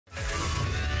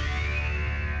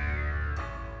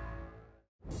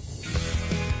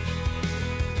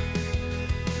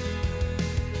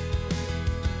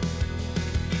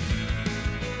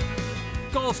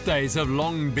Golf days have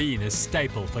long been a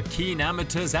staple for keen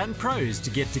amateurs and pros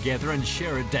to get together and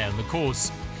share a day on the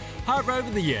course. However, over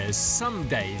the years, some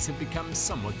days have become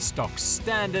somewhat stock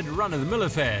standard run-of-the-mill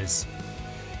affairs.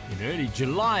 In early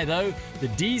July, though, the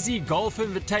DZ Golf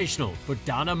Invitational put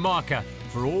down a marker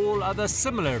for all other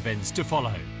similar events to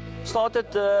follow.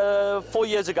 Started 4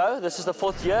 years ago. This is the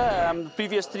 4th year. The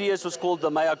previous 3 years was called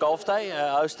the Maya Golf Day,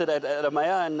 hosted at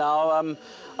Maya, and now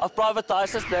I've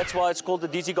privatized it. That's why it's called the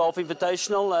DZ Golf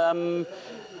Invitational.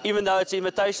 Even though it's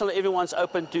invitational, everyone's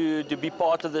open to be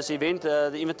part of this event.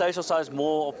 The invitational side is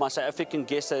more of my South African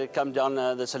guests that come down,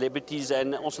 the celebrities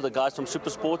and also the guys from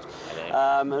SuperSport.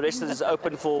 The rest of it is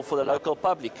open for the local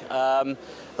public. The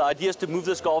idea is to move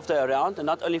this golf day around and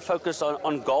not only focus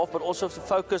on golf, but also to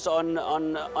focus on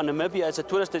Namibia as a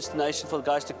tourist destination for the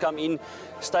guys to come in,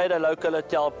 stay at a local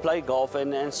hotel, play golf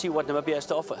and see what Namibia has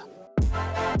to offer.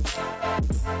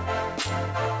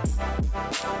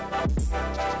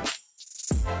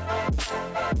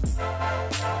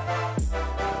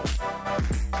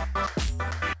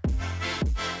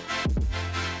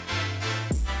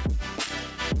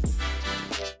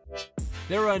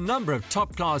 There are a number of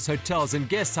top-class hotels and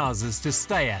guest houses to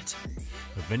stay at.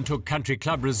 The Windhoek Country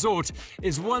Club Resort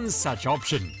is one such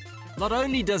option. Not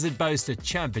only does it boast a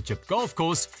championship golf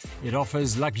course, it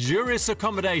offers luxurious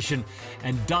accommodation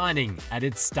and dining at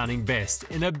its stunning best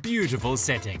in a beautiful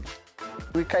setting.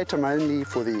 We cater mainly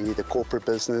for the corporate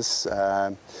business,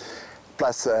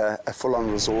 plus a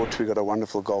full-on resort. We've got a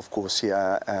wonderful golf course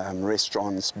here,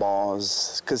 restaurants,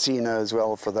 bars, casino as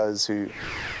well for those who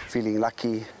are feeling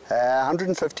lucky.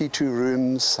 152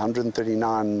 rooms,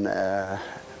 139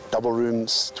 double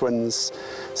rooms, twins,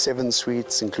 7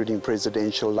 suites, including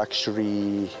presidential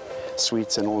luxury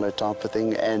suites and all that type of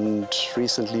thing, and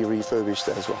recently refurbished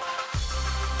as well.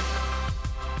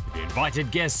 The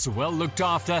invited guests are well looked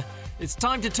after. It's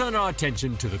time to turn our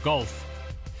attention to the golf.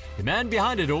 The man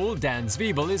behind it all, Dan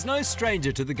Zwiebel, is no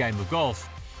stranger to the game of golf.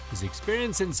 His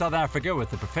experience in South Africa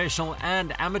with the professional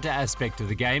and amateur aspect of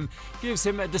the game gives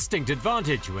him a distinct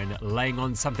advantage when laying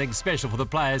on something special for the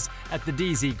players at the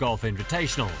DZ Golf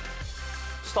Invitational.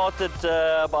 Started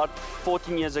about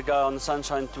 14 years ago on the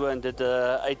Sunshine Tour and did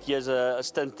 8 years a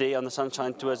stint there on the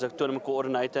Sunshine Tour as a tournament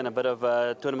coordinator and a bit of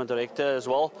a tournament director as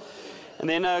well. And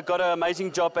then got an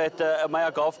amazing job at Maya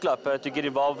Golf Club to get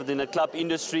involved within the club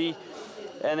industry.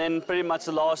 And then pretty much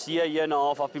the last year and a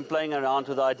half, I've been playing around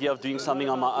with the idea of doing something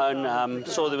on my own.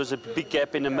 Saw there was a big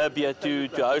gap in Namibia to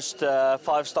host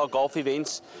 5-star golf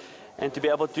events and to be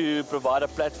able to provide a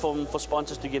platform for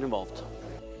sponsors to get involved.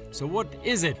 So what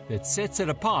is it that sets it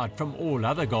apart from all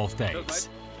other golf days?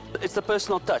 It's the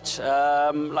personal touch.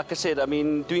 Like I said, I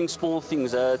mean, doing small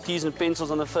things, tees and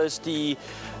pencils on the first tee,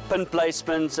 pin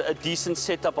placements, a decent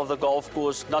setup of the golf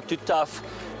course, not too tough.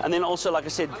 And then also, like I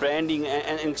said, branding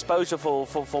and exposure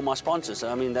for my sponsors.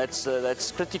 I mean,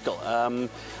 that's critical.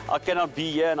 I cannot be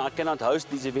here and I cannot host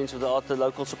these events without the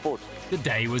local support. The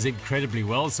day was incredibly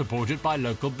well supported by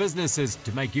local businesses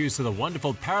to make use of the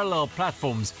wonderful parallel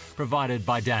platforms provided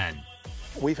by Dan.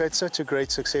 We've had such a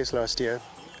great success last year,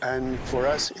 and for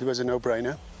us it was a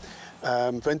no-brainer.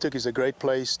 Windhoek is a great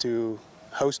place to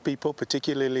host people,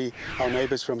 particularly our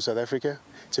neighbours from South Africa.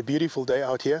 It's a beautiful day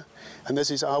out here, and this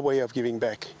is our way of giving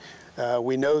back.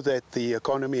 We know that the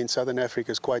economy in Southern Africa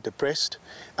is quite depressed,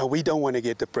 and we don't want to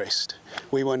get depressed.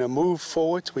 We want to move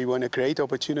forward, we want to create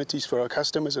opportunities for our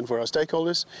customers and for our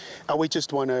stakeholders, and we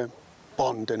just want to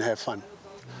bond and have fun.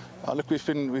 Look, we've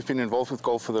been involved with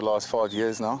golf for the last 5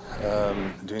 years now,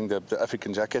 doing the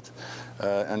African jacket,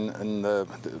 and the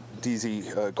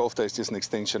DZ Golf Day is just an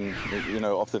extension,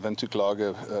 of the Windhoek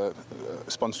Lager,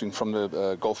 sponsoring from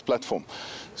the golf platform.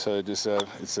 So it's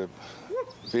a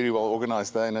very well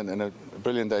organised day and a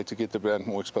brilliant day to get the brand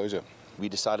more exposure. We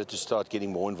decided to start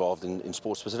getting more involved in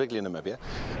sports, specifically in Namibia.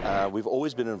 We've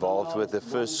always been involved with the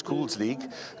first schools league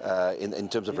in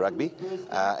terms of rugby,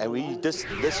 and this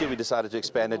year we decided to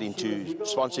expand it into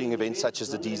sponsoring events such as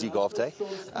the DZ Golf Day.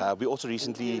 We also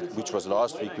recently, which was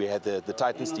last week, we had the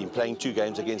Titans team playing 2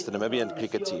 games against the Namibian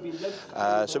cricket team.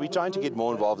 So we're trying to get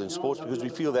more involved in sports because we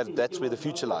feel that that's where the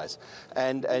future lies.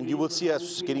 And you will see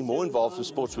us getting more involved in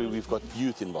sports where we've got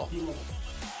youth involved.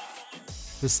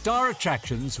 The star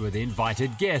attractions were the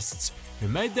invited guests who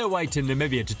made their way to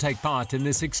Namibia to take part in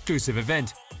this exclusive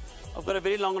event. I've got a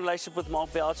very long relationship with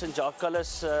Mark Belts and Jacques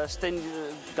Cullis,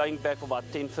 going back for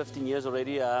about 10-15 years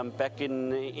already. Back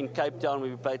in Cape Town,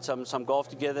 we played some golf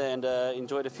together and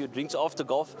enjoyed a few drinks after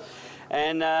golf.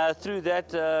 And through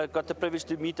that, got the privilege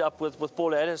to meet up with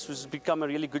Paul Harris, who's become a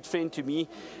really good friend to me.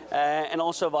 And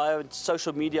also via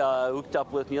social media, I hooked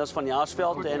up with Niels van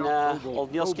Jaarsveld. And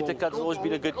old Niels Kittekat has always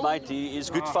been a good mate. He is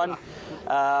good fun.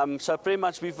 So pretty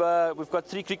much we've got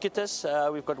 3 cricketers.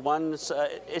 We've got one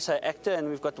SA actor and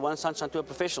we've got one Sunshine Tour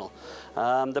professional.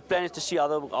 The plan is to see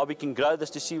how we can grow this,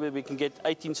 to see where we can get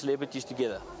 18 celebrities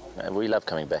together. We love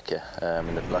coming back here.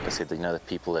 Like I said, the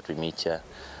people that we meet here,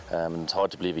 it's hard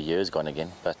to believe a year has gone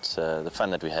again, but the fun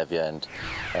that we have here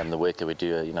and the work that we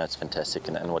do, it's fantastic,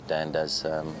 and what Dan does,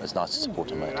 it's nice to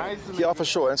support him. Yeah, for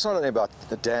sure. And it's not only about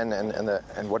Dan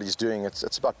and what he's doing,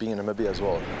 it's about being in Namibia as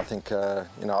well. I think,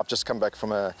 I've just come back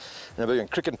from a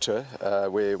Namibian cricket tour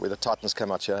where the Titans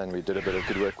came out here and we did a bit of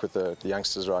good work with the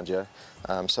youngsters around here.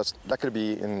 So it's lucky to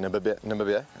be in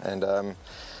Namibia. And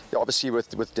yeah, obviously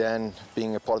with Dan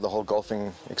being a part of the whole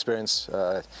golfing experience,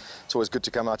 it's always good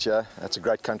to come out here. It's a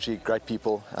great country, great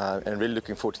people, and really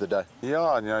looking forward to the day.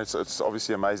 Yeah, it's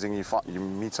obviously amazing. You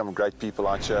meet some great people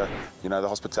out here. The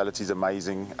hospitality is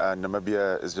amazing.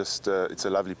 Namibia is just, it's a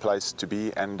lovely place to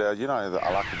be, and I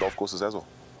like the golf courses as well.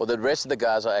 Well, the rest of the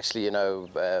guys are actually,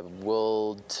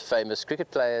 world famous cricket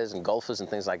players and golfers and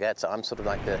things like that. So I'm sort of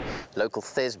like the local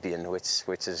thespian,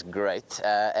 which is great.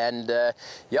 Yeah,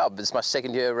 it's my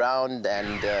second year around,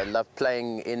 and love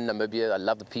playing in Namibia. I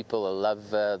love the people. I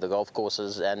love the golf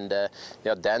courses, and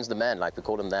Dan's the man, like we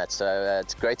call him that. So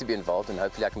it's great to be involved, and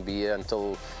hopefully I can be here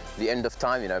until the end of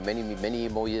time. Many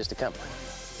more years to come.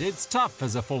 It's tough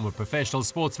as a former professional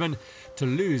sportsman to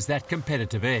lose that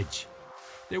competitive edge.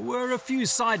 There were a few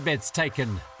side bets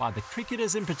taken by the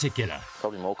cricketers in particular.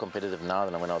 Probably more competitive now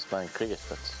than when I was playing cricket,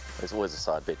 but there's always a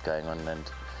side bet going on, and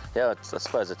yeah, I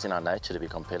suppose it's in our nature to be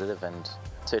competitive, and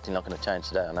certainly not going to change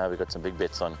today. I know we've got some big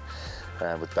bets on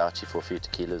with Bouchy for a few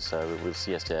tequilas, so we'll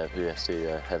see who has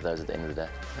to have those at the end of the day.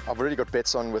 I've already got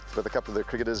bets on with a couple of the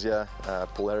cricketers here,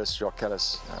 Paul Harris, Jacques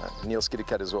Callis, Niels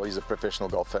Kittekat as well. He's a professional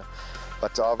golfer.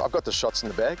 But I've got the shots in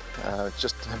the bag,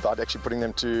 just about actually putting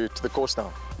them to the course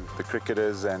now. The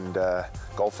cricketers and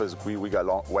golfers, we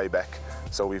go way back.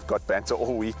 So we've got banter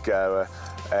all week,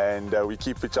 and we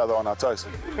keep each other on our toes.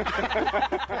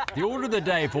 The order of the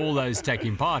day for all those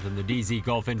taking part in the DZ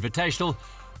Golf Invitational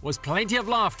was plenty of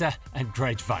laughter and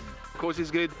great fun. The course is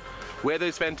good, weather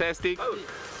is fantastic,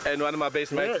 and one of my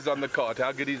best mates is on the cart.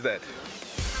 How good is that?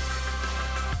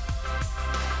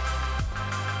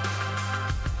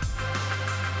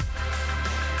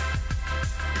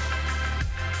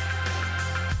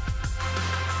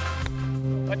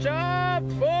 Watch out!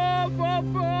 Four!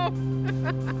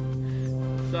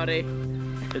 Sorry.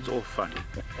 It's all fun.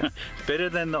 It's better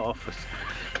than the office.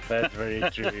 That's very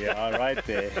true, yeah, right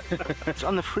there. It's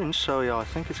on the fringe, so yeah, I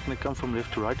think it's going to come from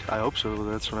left to right. I hope so,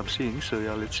 that's what I'm seeing, so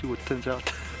yeah, let's see what turns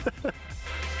out.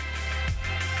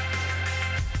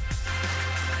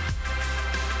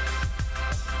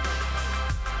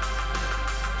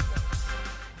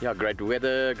 Yeah, great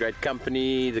weather, great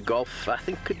company. The golf, I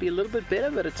think, could be a little bit better,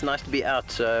 but it's nice to be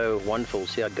out, so wonderful.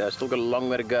 See how it goes. Still got a long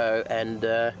way to go, and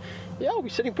yeah, we're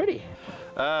sitting pretty.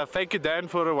 Thank you, Dan,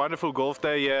 for a wonderful golf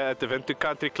day here at the Windhoek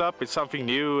Country Club. It's something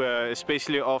new,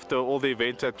 especially after all the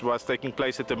events that was taking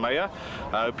place at the Maya.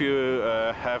 I hope you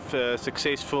have a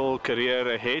successful career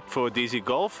ahead for DZ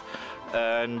Golf,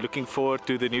 and looking forward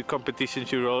to the new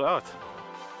competitions you roll out.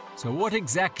 So what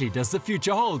exactly does the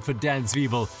future hold for Dan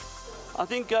Zwiebel? I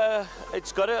think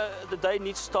the day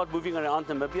needs to start moving around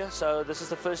Namibia. So this is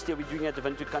the first year we're doing it at the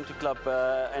Windhoek Country Club,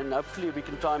 and hopefully we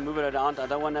can try and move it around. I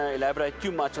don't want to elaborate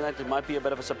too much on that. It might be a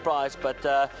bit of a surprise, but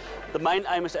the main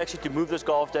aim is actually to move this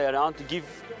golf day around, to give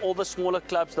all the smaller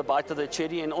clubs the bite of the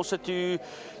cherry, and also to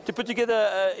put together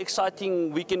an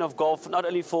exciting weekend of golf, not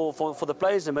only for the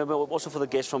players in Namibia, but also for the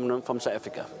guests from South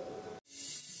Africa.